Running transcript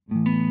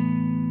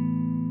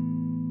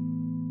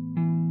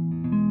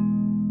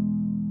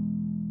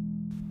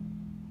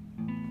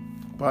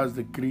Paz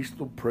de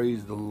Cristo,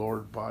 praise the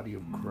Lord, body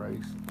of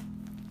Christ.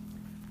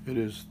 It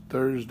is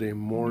Thursday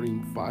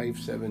morning,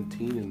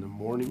 5:17 in the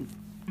morning.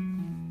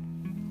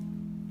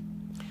 And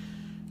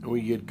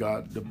we give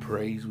God the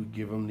praise, we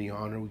give Him the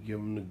honor, we give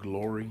Him the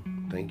glory.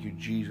 Thank you,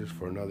 Jesus,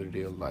 for another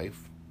day of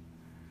life.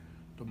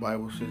 The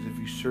Bible says if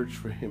you search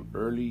for Him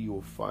early, you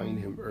will find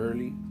Him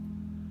early.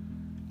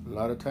 A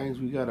lot of times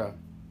we gotta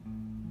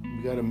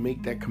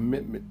make that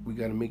commitment. We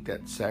gotta make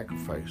that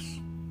sacrifice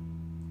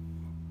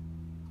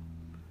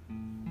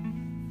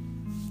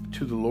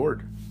to the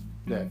Lord.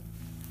 That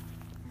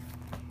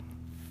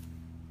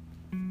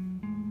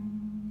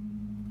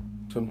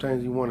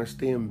sometimes you want to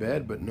stay in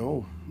bed, but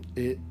no,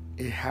 it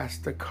has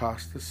to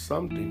cost us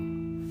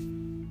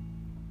something.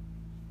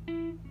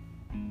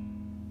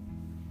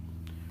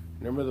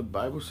 Remember, the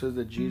Bible says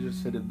that Jesus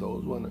said that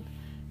those want to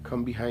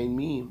come behind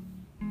me,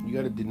 you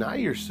got to deny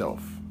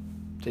yourself,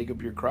 take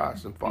up your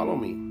cross and follow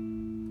me.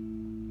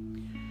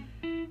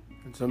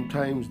 And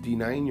sometimes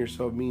denying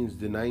yourself means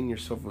denying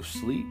yourself of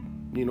sleep.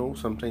 You know,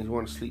 sometimes you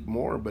want to sleep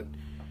more, but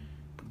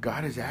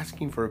God is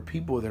asking for a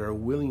people that are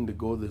willing to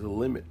go to the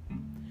limit,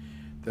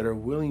 that are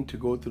willing to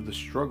go through the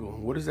struggle.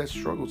 What is that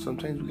struggle?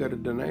 Sometimes we got to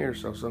deny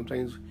ourselves.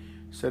 Sometimes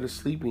instead of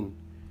sleeping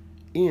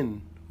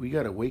in, we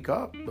got to wake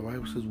up. The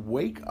Bible says,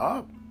 wake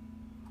up.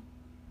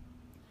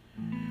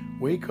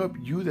 Wake up,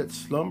 you that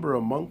slumber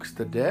amongst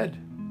the dead,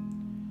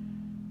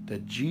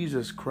 that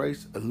Jesus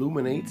Christ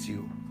illuminates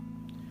you.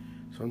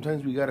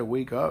 Sometimes we got to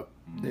wake up,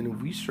 and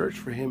if we search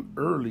for Him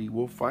early,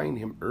 we'll find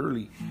Him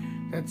early.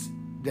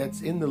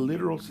 That's in the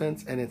literal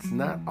sense, and it's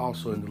not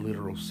also in the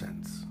literal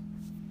sense.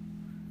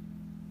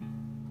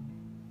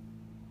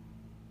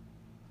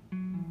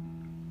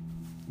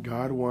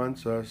 God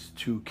wants us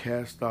to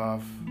cast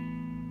off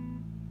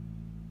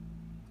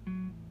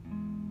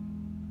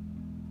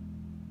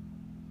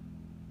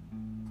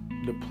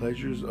the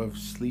pleasures of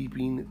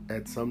sleeping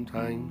at some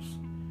times,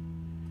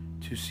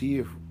 to see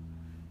if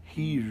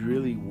He's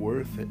really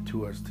worth it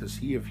to us, to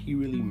see if He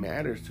really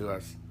matters to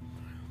us.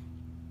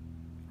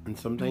 And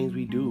sometimes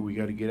we do. We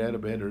got to get out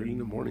of bed early in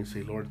the morning and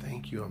say, Lord,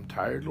 thank you. I'm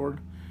tired, Lord.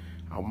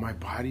 My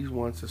body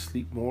wants to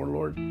sleep more,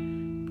 Lord.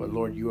 But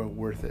Lord, you are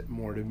worth it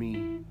more to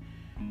me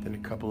than a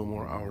couple of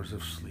more hours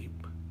of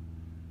sleep.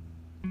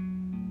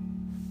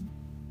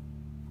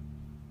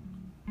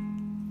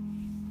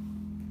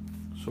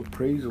 So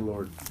praise the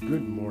Lord.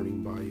 Good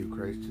morning, body of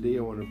Christ. Today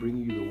I want to bring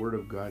you the Word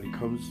of God. It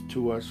comes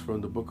to us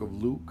from the book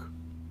of Luke,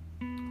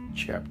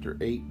 chapter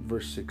 8,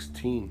 verse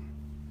 16.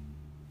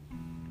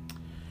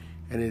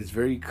 And it is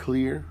very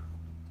clear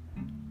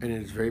and it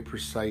is very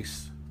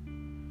precise.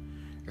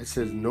 It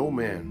says, no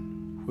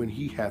man, when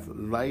he hath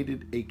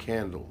lighted a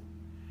candle,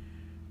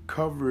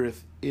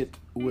 covereth it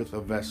with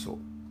a vessel,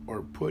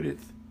 or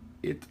putteth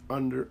it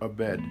under a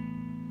bed,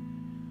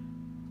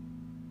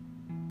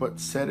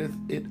 but setteth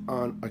it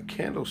on a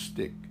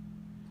candlestick,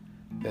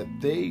 that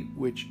they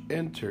which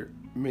enter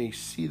may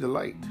see the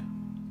light.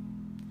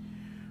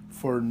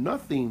 For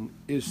nothing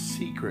is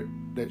secret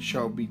that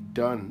shall be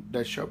done,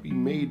 that shall be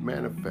made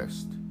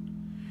manifest,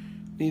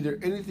 neither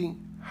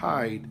anything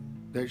hide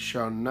that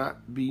shall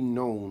not be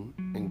known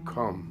and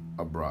come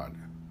abroad.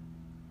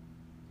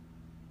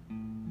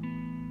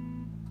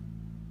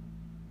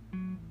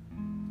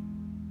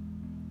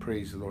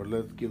 Praise the Lord.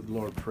 Let's give the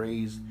Lord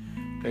praise.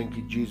 Thank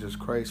you, Jesus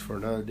Christ, for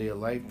another day of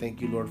life.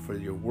 Thank you, Lord, for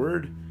your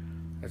word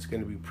that's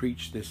going to be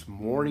preached this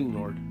morning,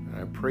 Lord. And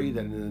I pray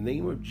that in the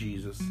name of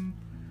Jesus,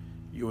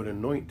 you would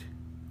anoint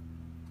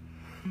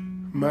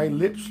my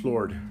lips,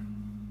 Lord,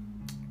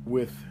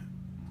 with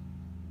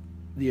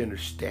the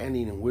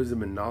understanding and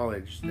wisdom and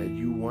knowledge that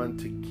you want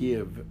to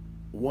give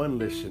one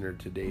listener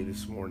today,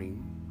 this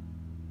morning.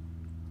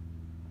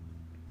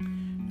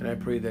 And I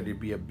pray that it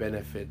be a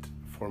benefit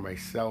for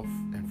myself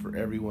and for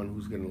everyone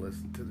who's going to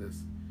listen to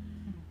this.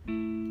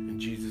 In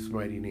Jesus'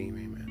 mighty name,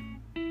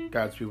 amen.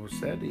 God's people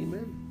said,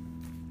 amen.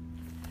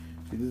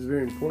 See, this is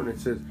very important. It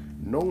says,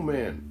 no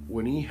man,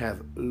 when he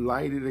hath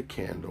lighted a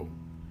candle,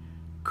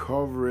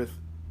 covereth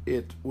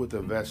it with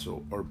a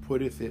vessel, or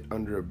putteth it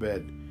under a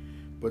bed,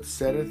 but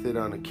setteth it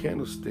on a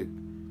candlestick,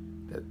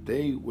 that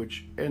they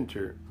which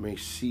enter may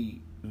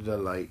see the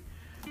light.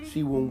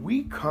 See, when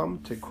we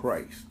come to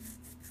Christ,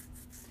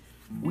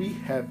 we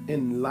have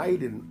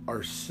enlightened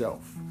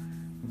ourselves.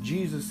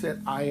 Jesus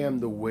said, I am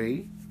the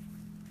way,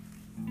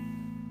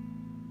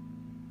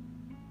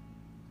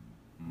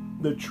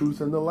 the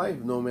truth, and the life.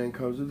 No man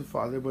comes to the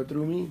Father but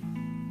through me.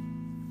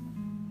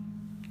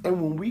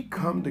 And when we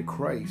come to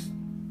Christ,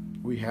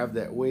 we have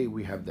that way,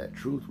 we have that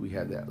truth, we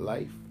have that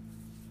life.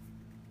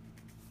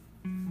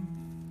 And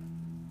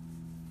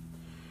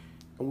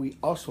we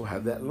also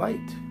have that light.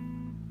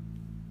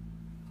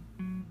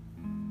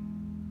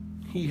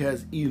 He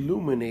has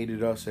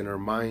illuminated us in our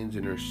minds,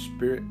 in our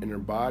spirit, in our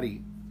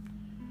body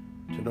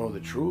to know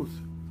the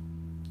truth.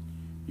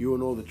 You will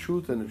know the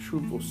truth, and the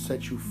truth will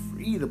set you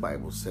free, the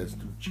Bible says,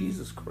 through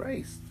Jesus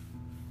Christ.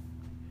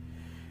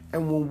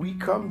 And when we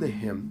come to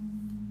Him,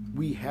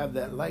 we have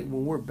that light.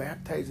 When we're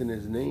baptized in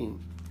His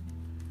name,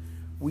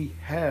 we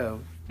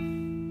have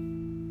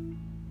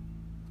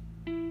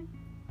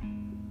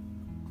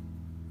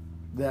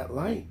that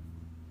light.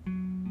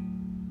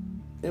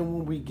 And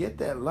when we get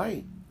that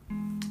light,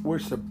 we're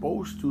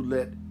supposed to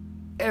let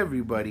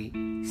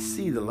everybody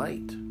see the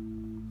light.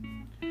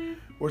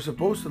 We're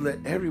supposed to let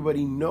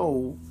everybody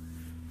know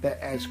that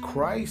as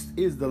Christ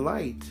is the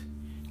light,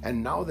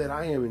 and now that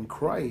I am in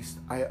Christ,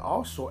 I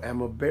also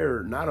am a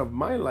bearer, not of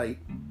my light,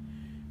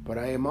 but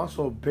I am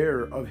also a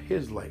bearer of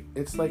his light.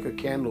 It's like a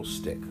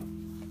candlestick.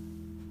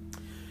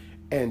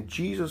 And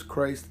Jesus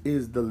Christ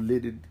is the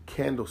lighted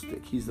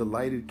candlestick. He's the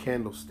lighted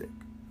candlestick.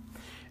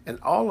 And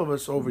all of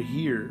us over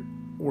here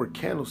were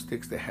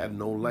candlesticks that had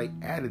no light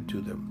added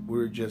to them.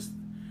 We're just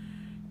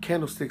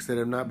candlesticks that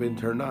have not been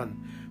turned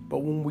on.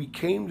 But when we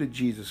came to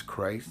Jesus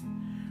Christ,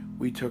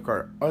 we took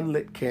our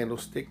unlit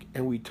candlestick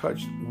and we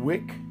touched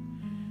wick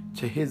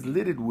to his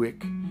lighted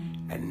wick.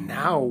 And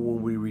now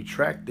when we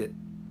retract it,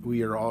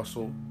 we are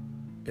also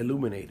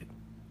illuminated.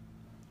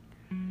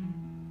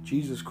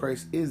 Jesus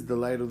Christ is the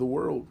light of the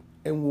world.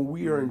 And when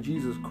we are in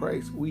Jesus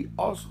Christ, we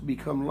also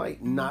become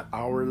light. Not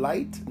our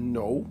light,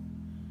 no.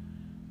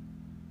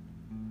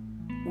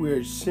 We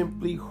are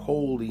simply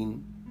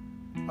holding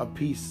a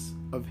piece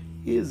of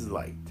his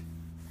light.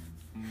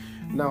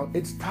 Now,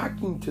 it's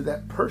talking to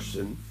that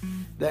person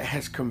that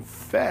has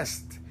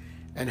confessed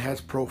and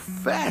has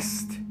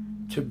professed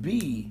to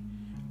be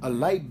a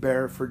light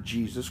bearer for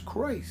Jesus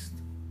Christ.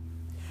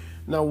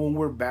 Now, when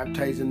we're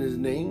baptized in his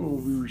name,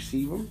 when we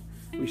receive him,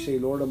 we say,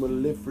 Lord, I'm going to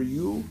live for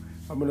you.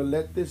 I'm going to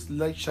let this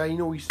light shine. You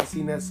know, we used to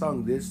sing that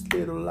song, this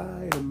little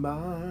light of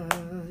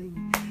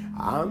mine,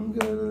 I'm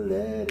going to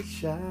let it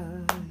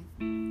shine.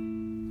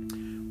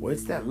 Well,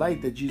 it's that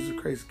light that Jesus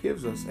Christ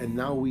gives us, and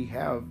now we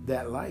have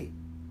that light.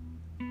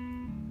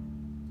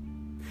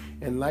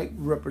 And light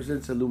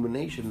represents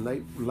illumination.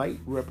 Light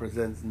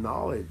represents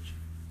knowledge.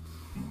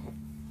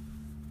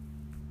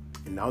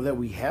 And now that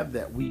we have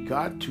that, we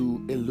got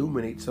to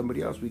illuminate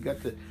somebody else. We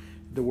got to,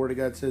 the Word of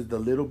God says, the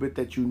little bit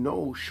that you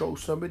know, show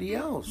somebody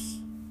else.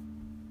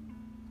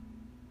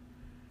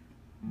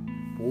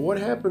 But what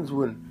happens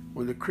when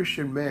the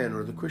Christian man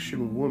or the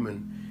Christian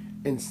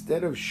woman,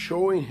 instead of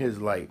showing his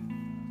light,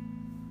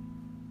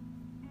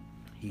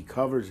 he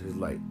covers his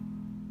light?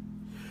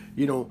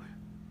 You know,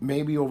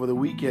 maybe over the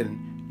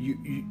weekend,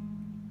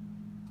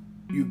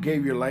 you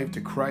gave your life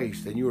to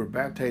Christ and you were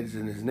baptized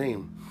in his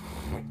name.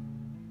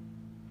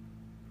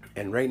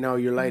 And right now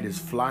your light is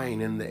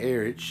flying in the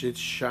air. It's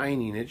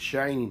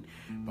shining.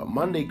 But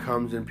Monday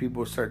comes and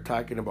people start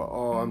talking about,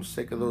 oh, I'm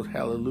sick of those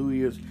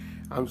hallelujahs.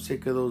 I'm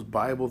sick of those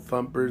Bible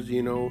thumpers,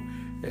 you know.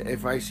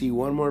 If I see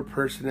one more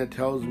person that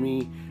tells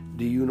me,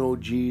 do you know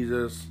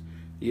Jesus?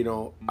 You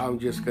know, I'm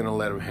just going to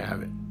let them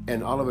have it.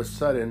 And all of a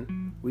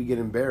sudden, we get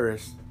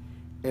embarrassed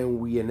and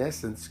we, in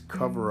essence,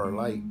 cover our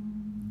light.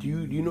 Do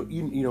you know,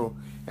 you know,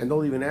 and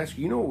they'll even ask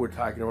you, you know what we're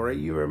talking about, right?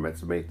 You ever met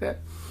somebody like that?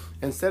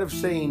 Instead of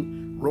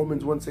saying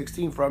Romans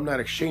 1:16, for I'm not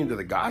ashamed of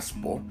the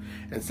gospel,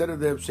 instead of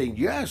them saying,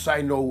 yes,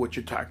 I know what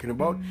you're talking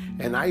about,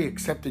 and I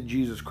accepted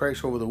Jesus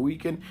Christ over the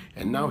weekend,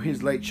 and now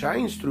his light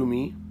shines through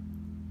me,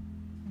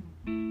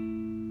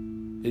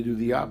 they do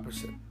the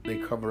opposite. They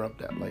cover up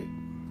that light.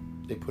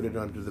 They put it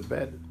under the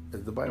bed,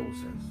 as the Bible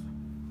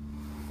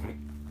says.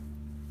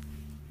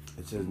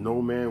 It says,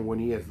 no man, when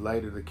he has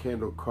lighted a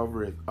candle,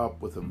 covereth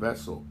up with a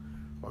vessel,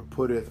 or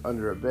putteth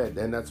under a bed.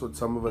 And that's what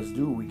some of us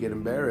do. We get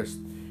embarrassed.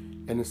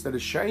 And instead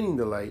of shining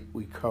the light,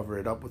 we cover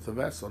it up with a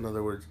vessel. In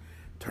other words,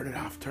 turn it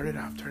off.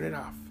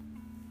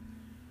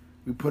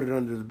 We put it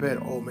under the bed.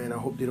 Oh man, I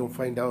hope they don't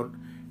find out,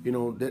 you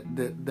know,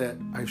 that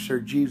I've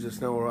served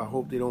Jesus now, or I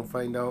hope they don't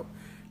find out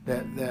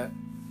that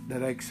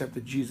I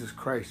accepted Jesus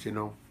Christ, you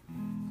know.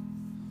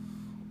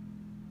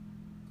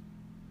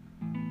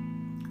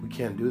 We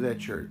can't do that,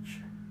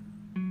 church.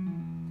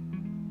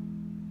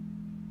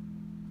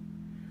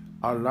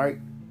 Our light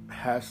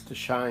has to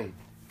shine.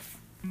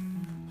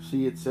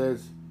 See, it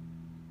says,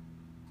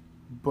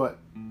 but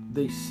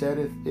they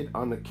setteth it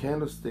on a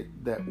candlestick,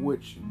 that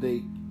which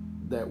they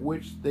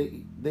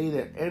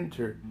that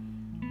enter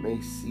may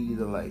see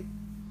the light.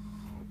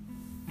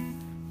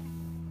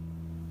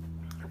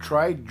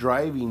 Try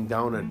driving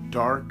down a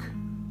dark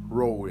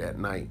road at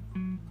night.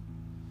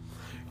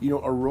 You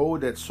know, a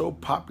road that's so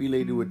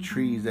populated with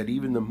trees that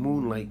even the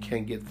moonlight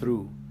can't get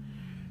through.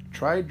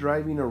 Try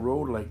driving a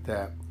road like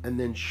that and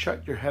then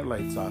shut your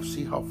headlights off.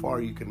 See how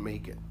far you can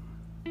make it.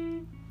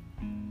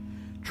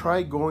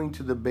 Try going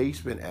to the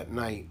basement at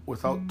night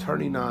without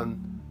turning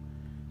on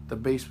the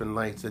basement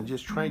lights, and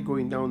just try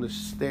going down the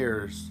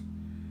stairs.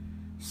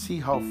 See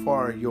how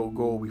far you'll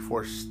go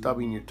before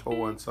stubbing your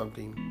toe on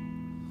something.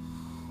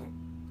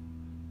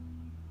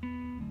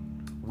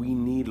 We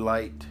need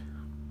light.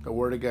 The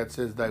Word of God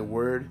says, thy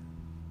word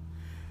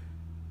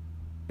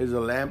is a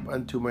lamp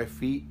unto my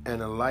feet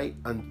and a light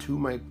unto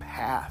my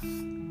path.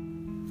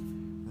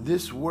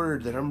 This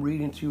word that I'm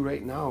reading to you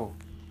right now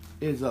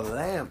is a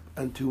lamp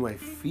unto my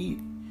feet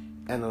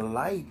and a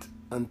light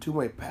unto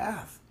my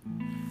path.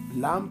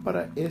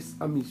 Lámpara es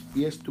a mis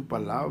pies tu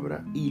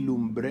palabra y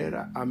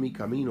lumbrera a mi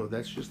camino.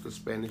 That's just the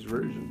Spanish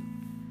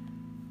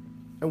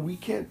version. And we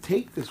can't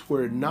take this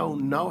word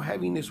now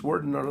having this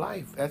word in our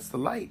life. That's the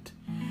light.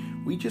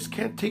 We just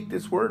can't take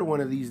this word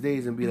one of these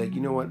days and be like,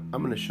 you know what,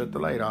 I'm going to shut the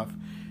light off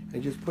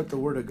and just put the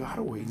word of God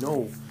away.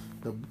 No,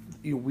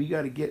 we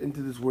got to get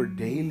into this word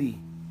daily.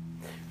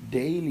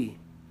 Daily.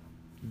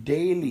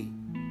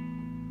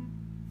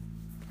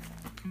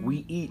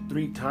 We eat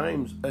 3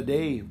 times a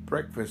day,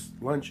 breakfast,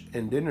 lunch,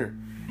 and dinner.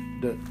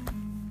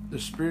 The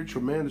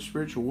spiritual man, the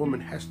spiritual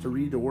woman has to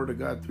read the word of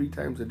God 3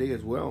 times a day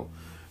as well,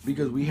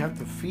 because we have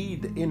to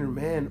feed the inner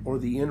man or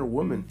the inner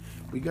woman.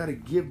 We got to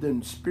give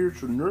them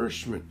spiritual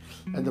nourishment.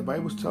 And the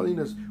Bible's telling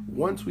us,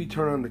 once we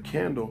turn on the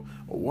candle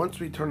or once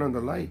we turn on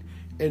the light,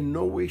 in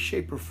no way,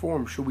 shape, or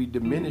form should we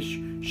diminish,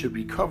 should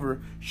we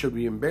cover, should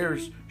we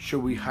embarrass,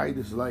 should we hide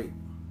this light.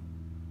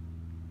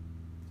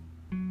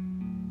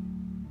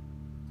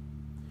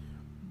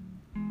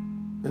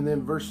 And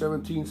then verse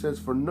 17 says,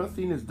 for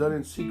nothing is done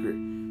in secret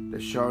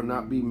that shall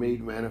not be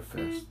made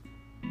manifest,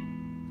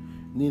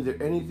 neither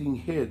anything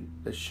hid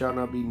that shall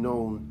not be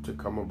known to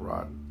come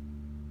abroad.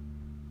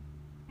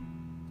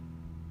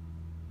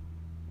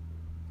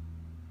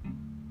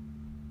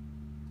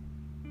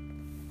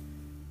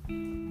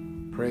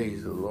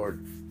 Praise the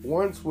Lord.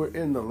 Once we're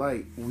in the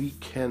light, we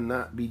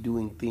cannot be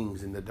doing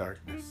things in the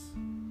darkness.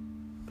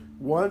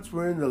 Once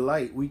we're in the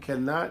light, we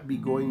cannot be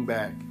going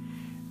back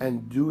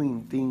and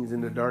doing things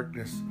in the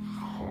darkness.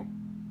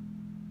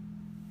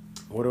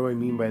 What do I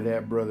mean by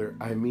that, brother?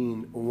 I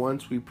mean,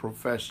 once we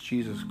profess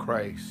Jesus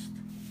Christ,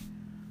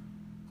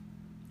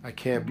 I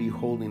can't be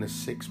holding a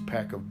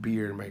 6-pack of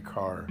beer in my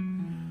car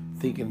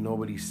thinking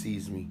nobody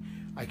sees me.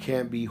 I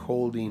can't be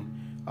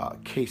holding a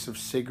case of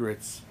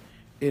cigarettes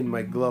in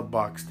my glove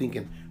box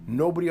thinking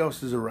nobody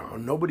else is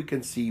around, nobody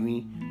can see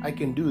me, I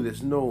can do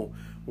this. No,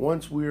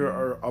 once we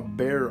are a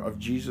bearer of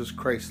Jesus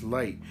Christ's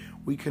light,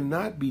 we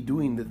cannot be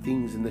doing the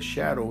things in the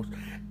shadows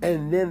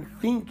and then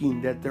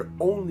thinking that they're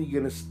only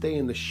going to stay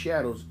in the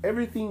shadows.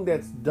 Everything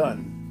that's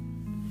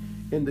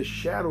done in the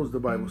shadows, the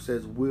Bible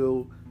says,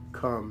 will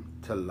come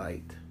to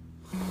light.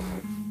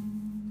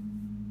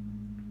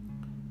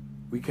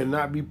 We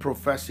cannot be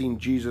professing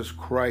Jesus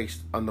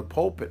Christ on the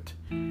pulpit.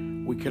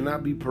 We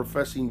cannot be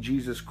professing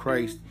Jesus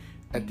Christ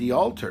at the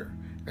altar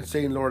and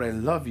saying, Lord, I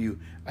love you,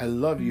 I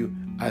love you,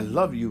 I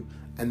love you.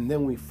 And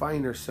then we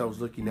find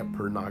ourselves looking at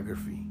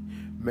pornography.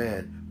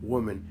 Man,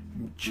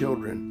 woman,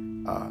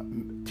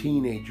 children,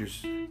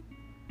 teenagers.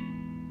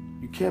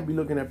 You can't be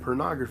looking at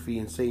pornography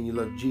and saying you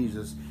love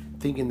Jesus,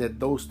 thinking that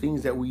those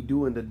things that we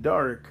do in the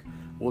dark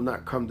will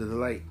not come to the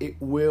light. It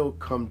will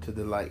come to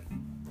the light.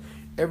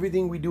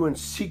 Everything we do in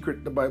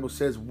secret, the Bible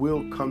says,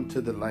 will come to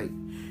the light.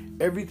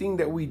 Everything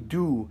that we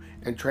do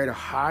and try to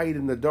hide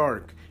in the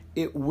dark,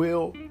 it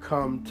will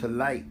come to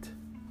light.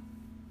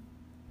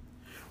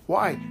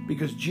 Why?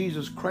 Because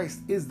Jesus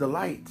Christ is the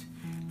light.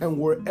 And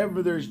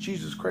wherever there's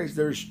Jesus Christ,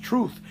 there's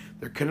truth.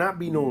 There cannot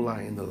be no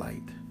lie in the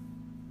light.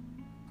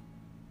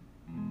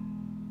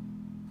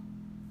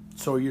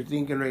 So you're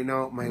thinking right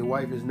now, my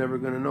wife is never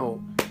going to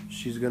know.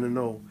 She's going to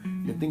know.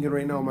 You're thinking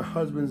right now, my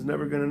husband's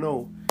never going to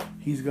know.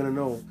 He's going to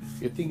know.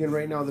 You're thinking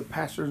right now, the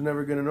pastor's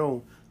never going to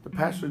know. The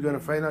pastor's going to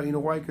find out. You know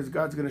why? Because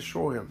God's going to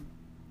show him.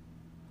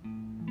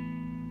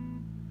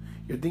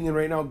 You're thinking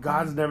right now,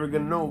 God's never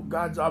going to know.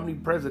 God's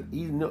omnipresent.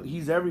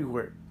 He's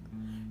everywhere.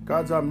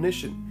 God's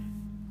omniscient.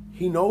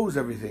 He knows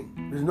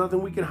everything. There's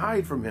nothing we can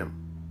hide from him.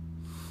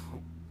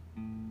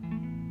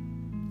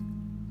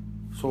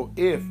 So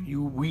if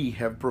we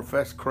have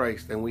professed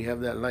Christ and we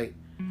have that light,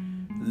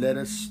 let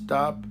us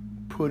stop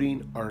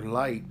putting our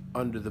light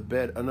under the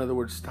bed. In other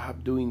words,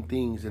 stop doing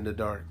things in the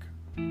dark.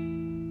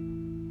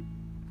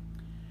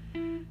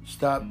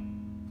 Stop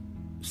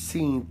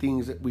seeing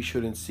things that we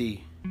shouldn't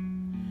see.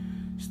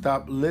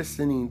 Stop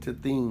listening to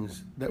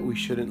things that we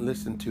shouldn't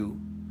listen to.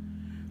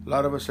 A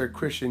lot of us are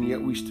Christian,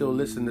 yet we still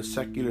listen to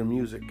secular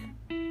music.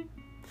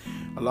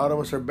 A lot of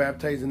us are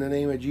baptized in the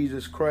name of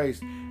Jesus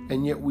Christ,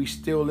 and yet we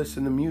still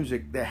listen to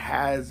music that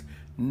has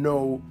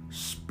no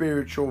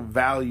spiritual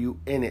value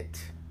in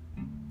it.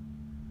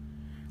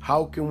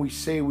 How can we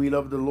say we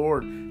love the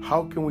Lord?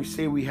 How can we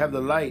say we have the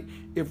light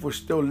if we're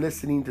still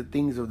listening to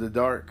things of the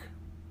dark?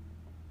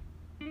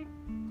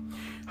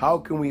 How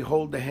can we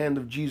hold the hand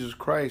of Jesus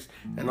Christ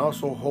and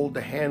also hold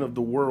the hand of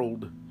the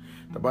world?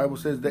 The Bible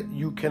says that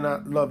you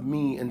cannot love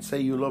me and say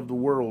you love the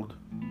world.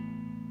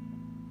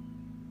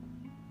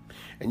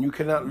 And you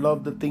cannot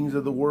love the things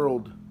of the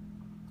world.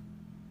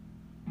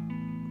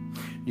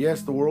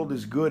 Yes, the world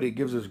is good. It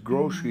gives us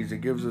groceries. It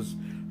gives us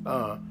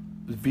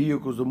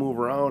vehicles to move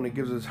around. It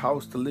gives us a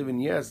house to live in.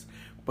 Yes,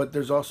 but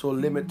there's also a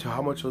limit to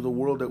how much of the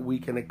world that we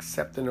can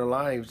accept in our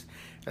lives.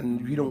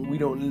 And we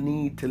don't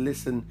need to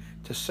listen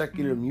to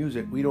secular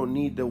music. We don't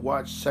need to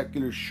watch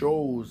secular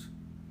shows.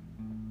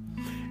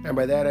 And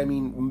by that I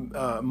mean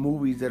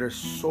movies that are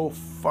so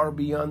far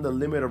beyond the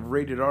limit of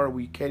rated R,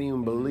 we can't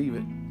even believe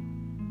it.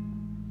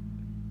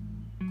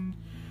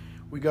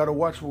 We got to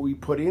watch what we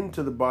put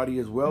into the body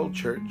as well,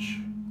 church.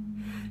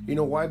 You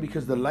know why?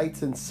 Because the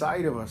light's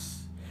inside of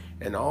us.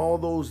 And all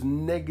those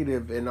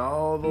negative and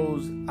all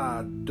those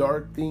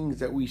dark things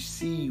that we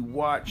see,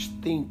 watch,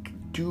 think,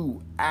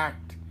 do,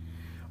 act,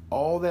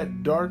 all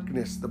that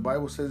darkness, the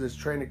Bible says, is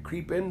trying to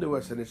creep into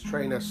us and it's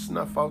trying to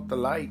snuff out the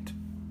light.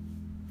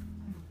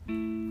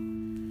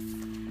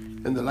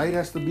 And the light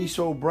has to be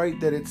so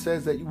bright that it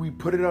says that we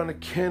put it on a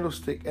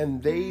candlestick,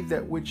 and they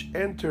that which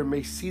enter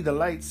may see the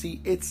light. See,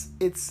 it's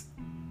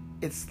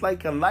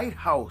like a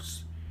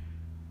lighthouse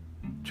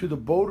to the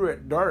boater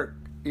at dark.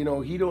 You know,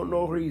 he don't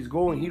know where he's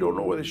going. He don't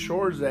know where the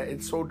shore's at.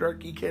 It's so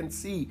dark he can't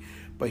see.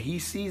 But he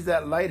sees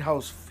that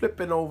lighthouse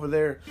flipping over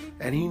there,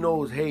 and he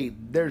knows, hey,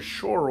 there's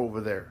shore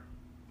over there.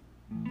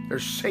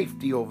 There's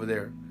safety over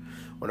there.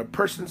 When a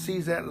person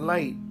sees that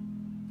light,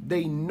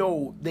 they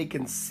know they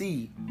can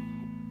see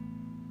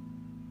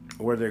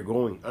where they're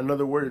going. In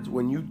other words,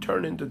 when you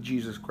turn into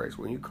Jesus Christ,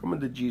 when you come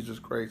into Jesus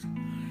Christ,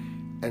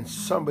 and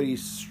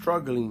somebody's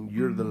struggling,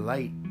 you're the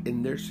light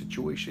in their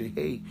situation.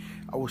 Hey,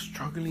 I was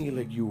struggling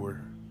like you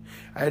were.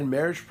 I had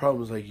marriage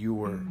problems like you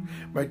were.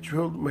 My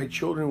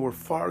children were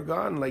far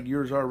gone like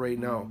yours are right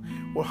now.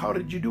 Well, how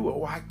did you do it?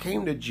 Well, I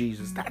came to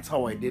Jesus. That's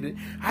how I did it.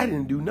 I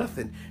didn't do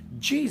nothing.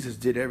 Jesus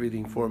did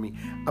everything for me.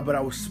 But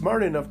I was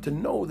smart enough to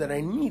know that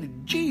I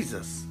needed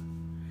Jesus.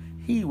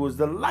 He was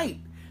the light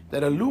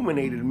that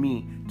illuminated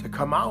me to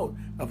come out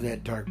of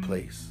that dark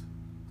place.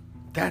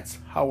 That's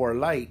how our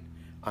light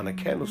on a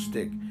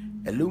candlestick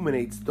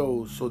illuminates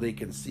those so they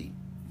can see.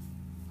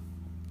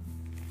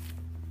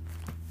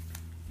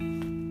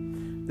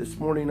 This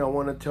morning I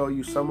want to tell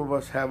you, some of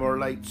us have our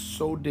light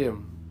so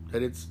dim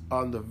that it's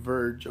on the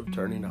verge of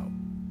turning out.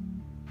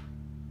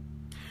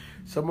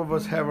 Some of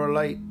us have our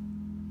light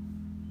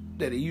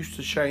that it used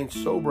to shine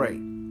so bright,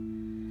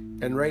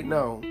 and right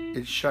now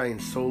it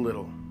shines so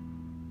little.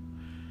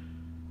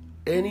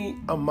 Any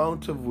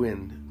amount of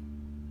wind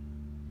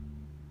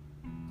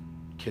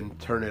can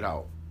turn it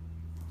out.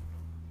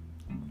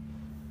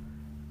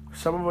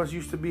 Some of us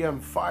used to be on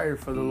fire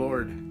for the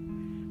Lord.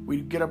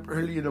 We'd get up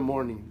early in the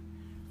morning.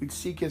 We'd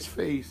seek His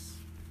face.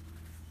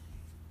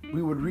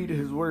 We would read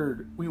His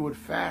word. We would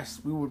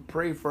fast. We would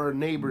pray for our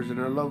neighbors and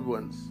our loved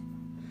ones.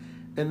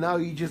 And now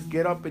you just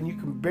get up and you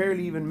can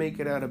barely even make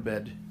it out of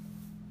bed.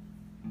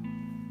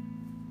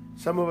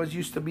 Some of us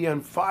used to be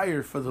on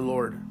fire for the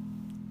Lord.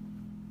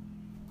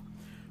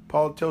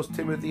 Paul tells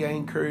Timothy, I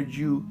encourage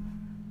you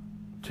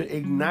to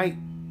ignite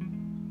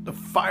the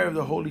fire of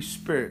the Holy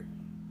Spirit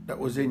that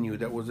was in you,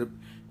 that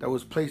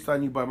was placed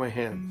on you by my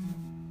hands.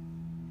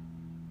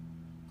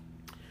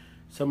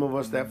 Some of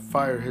us, that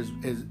fire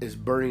is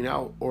burning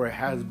out, or it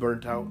has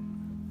burnt out.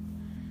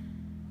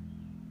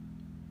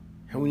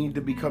 And we need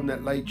to become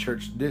that light,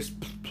 church. This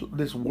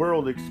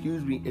world,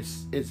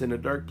 is in a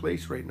dark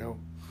place right now.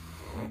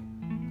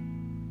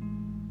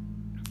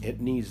 It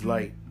needs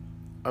light.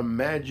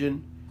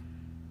 Imagine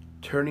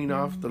turning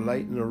off the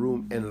light in a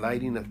room and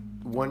lighting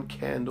one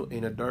candle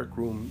in a dark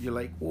room. You're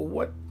like, well,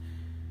 what?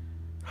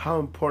 How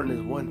important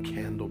is one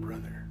candle,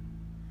 brother?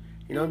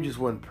 You know, I'm just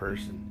one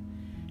person.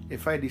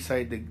 If I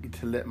decide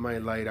to let my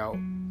light out,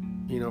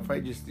 you know, if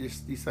I just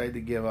decide to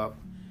give up,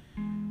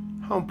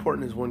 how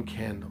important is one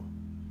candle?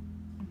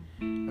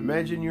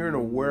 Imagine you're in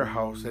a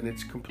warehouse and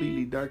it's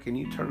completely dark and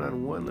you turn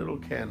on one little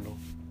candle.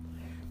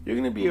 You're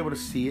going to be able to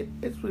see it.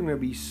 It's going to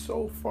be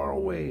so far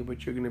away,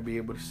 but you're going to be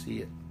able to see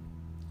it.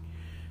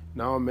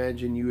 Now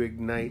imagine you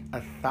ignite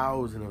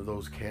 1,000 of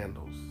those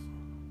candles.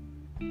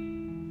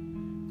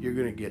 You're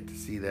going to get to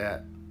see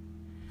that.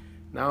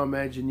 Now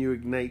imagine you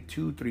ignite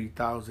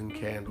 2,000-3,000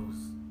 candles.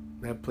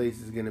 That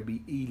place is going to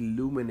be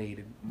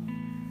illuminated.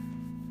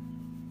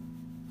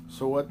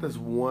 So what does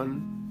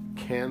one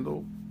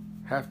candle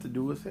have to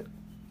do with it?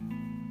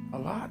 A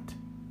lot.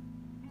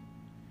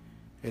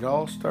 It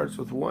all starts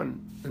with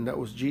one, and that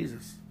was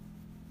Jesus.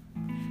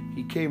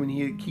 He came and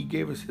he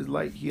gave us His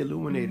light. He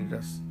illuminated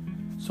us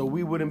so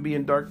we wouldn't be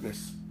in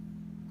darkness.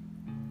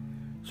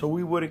 So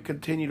we wouldn't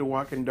continue to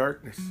walk in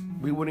darkness.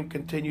 We wouldn't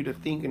continue to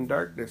think in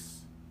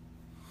darkness.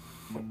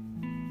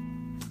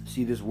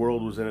 See, this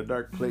world was in a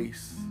dark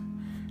place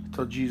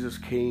until Jesus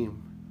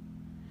came.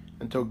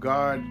 Until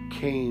God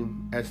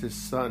came as His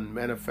Son,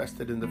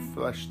 manifested in the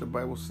flesh. The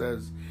Bible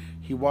says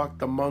He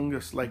walked among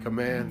us like a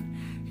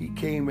man. He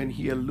came and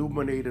He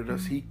illuminated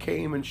us. He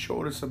came and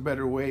showed us a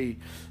better way.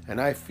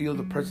 And I feel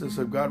the presence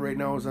of God right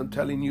now as I'm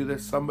telling you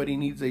this. Somebody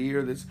needs to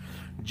hear this.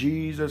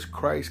 Jesus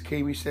Christ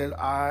came. He said,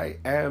 I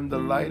am the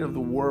light of the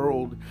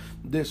world.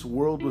 This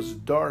world was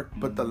dark,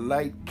 but the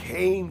light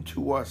came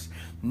to us.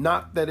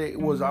 Not that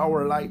it was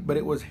our light, but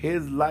it was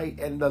His light.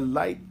 And the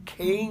light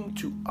came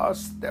to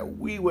us that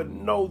we would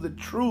know the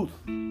truth,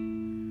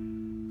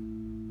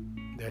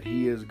 that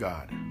He is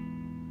God.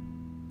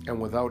 And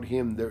without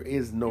Him, there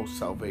is no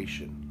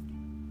salvation.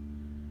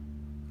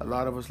 A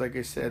lot of us, like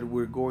I said,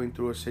 we're going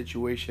through a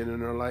situation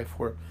in our life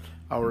where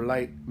our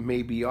light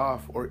may be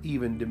off or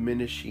even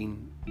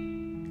diminishing,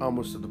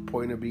 almost to the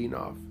point of being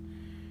off.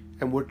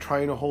 And we're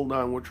trying to hold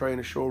on. We're trying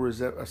to show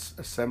a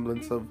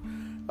semblance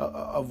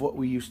of what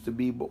we used to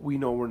be, but we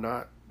know we're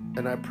not.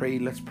 And I pray,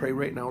 let's pray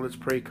right now. Let's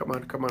pray. Come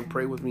on,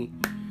 pray with me.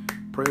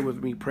 Pray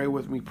with me, pray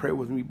with me, pray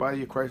with me. By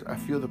your Christ, I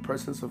feel the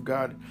presence of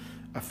God.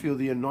 I feel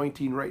the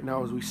anointing right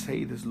now as we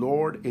say this.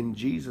 Lord, in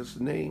Jesus'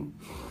 name.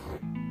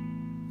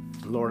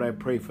 Lord, I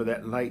pray for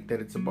that light that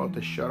it's about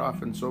to shut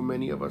off in so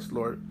many of us,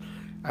 Lord.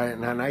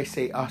 And I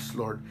say us,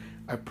 Lord.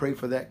 I pray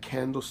for that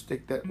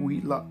candlestick that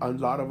a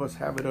lot of us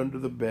have it under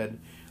the bed.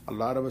 A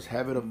lot of us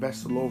have it a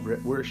vessel over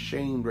it. We're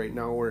ashamed right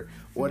now, or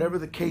whatever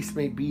the case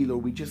may be,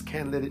 Lord. We just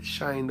can't let it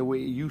shine the way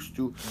it used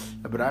to.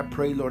 But I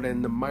pray, Lord,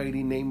 in the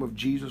mighty name of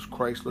Jesus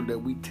Christ, Lord, that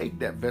we take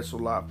that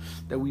vessel off,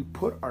 that we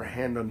put our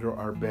hand under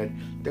our bed,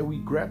 that we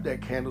grab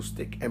that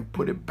candlestick and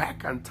put it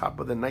back on top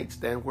of the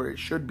nightstand where it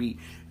should be.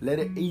 Let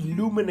it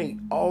illuminate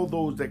all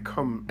those that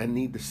come and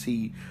need to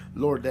see,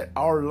 Lord, that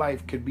our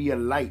life could be a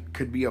light,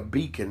 could be a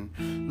beacon,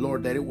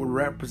 Lord, that it would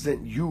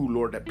represent you,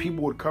 Lord, that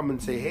people would come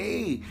and say,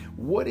 hey,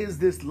 what is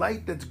this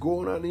light that's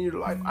going on in your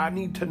life? I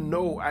need to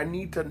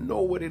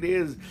know what it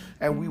is.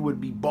 And we would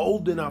be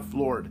bold enough,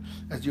 Lord,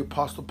 as the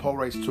Apostle Paul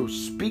writes, to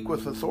speak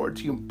with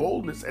authority and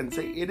boldness and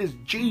say, it is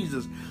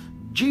Jesus.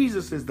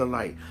 Jesus is the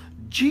light.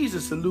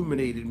 Jesus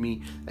illuminated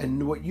me,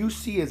 and what you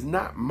see is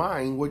not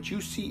mine. What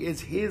you see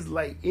is his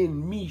light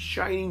in me,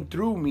 shining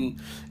through me.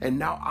 And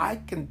now I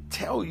can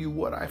tell you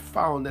what I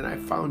found, and I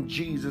found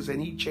Jesus,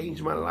 and he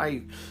changed my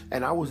life.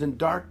 And I was in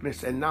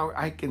darkness, and now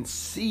I can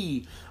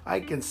see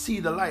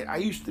the light. I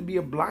used to be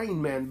a blind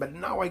man, but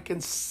now I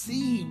can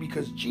see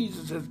because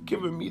Jesus has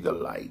given me the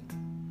light.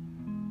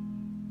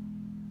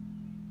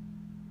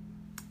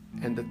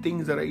 And the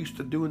things that I used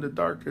to do in the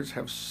darkness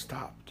have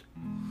stopped.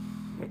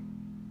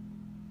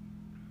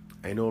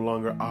 I no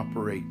longer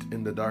operate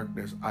in the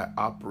darkness. I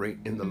operate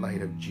in the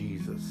light of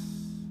Jesus.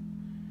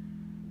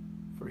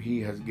 For he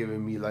has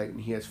given me light,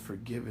 and he has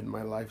forgiven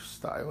my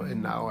lifestyle,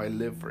 and now I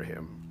live for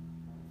him.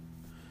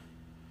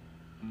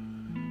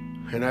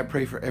 And I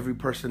pray for every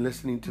person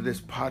listening to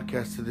this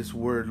podcast, to this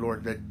word,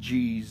 Lord, that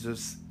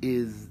Jesus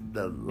is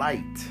the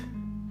light.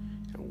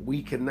 And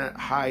we cannot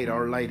hide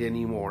our light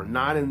anymore,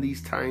 not in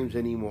these times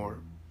anymore.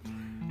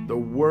 The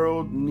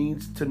world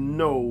needs to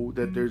know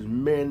that there's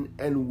men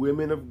and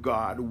women of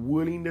God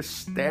willing to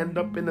stand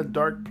up in a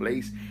dark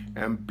place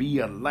and be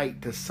a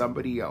light to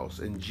somebody else.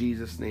 In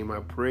Jesus' name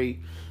I pray.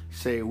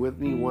 Say it with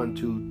me. 1,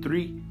 2,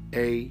 3.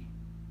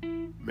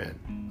 Amen.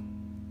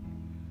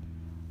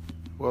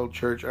 Well,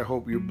 church, I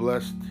hope you're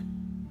blessed.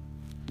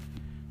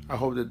 I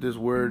hope that this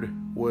word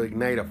will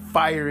ignite a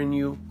fire in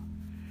you.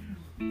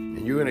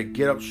 And you're going to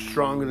get up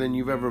stronger than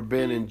you've ever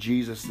been in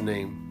Jesus'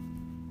 name.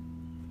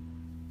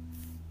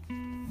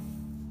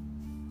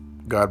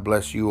 God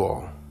bless you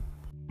all.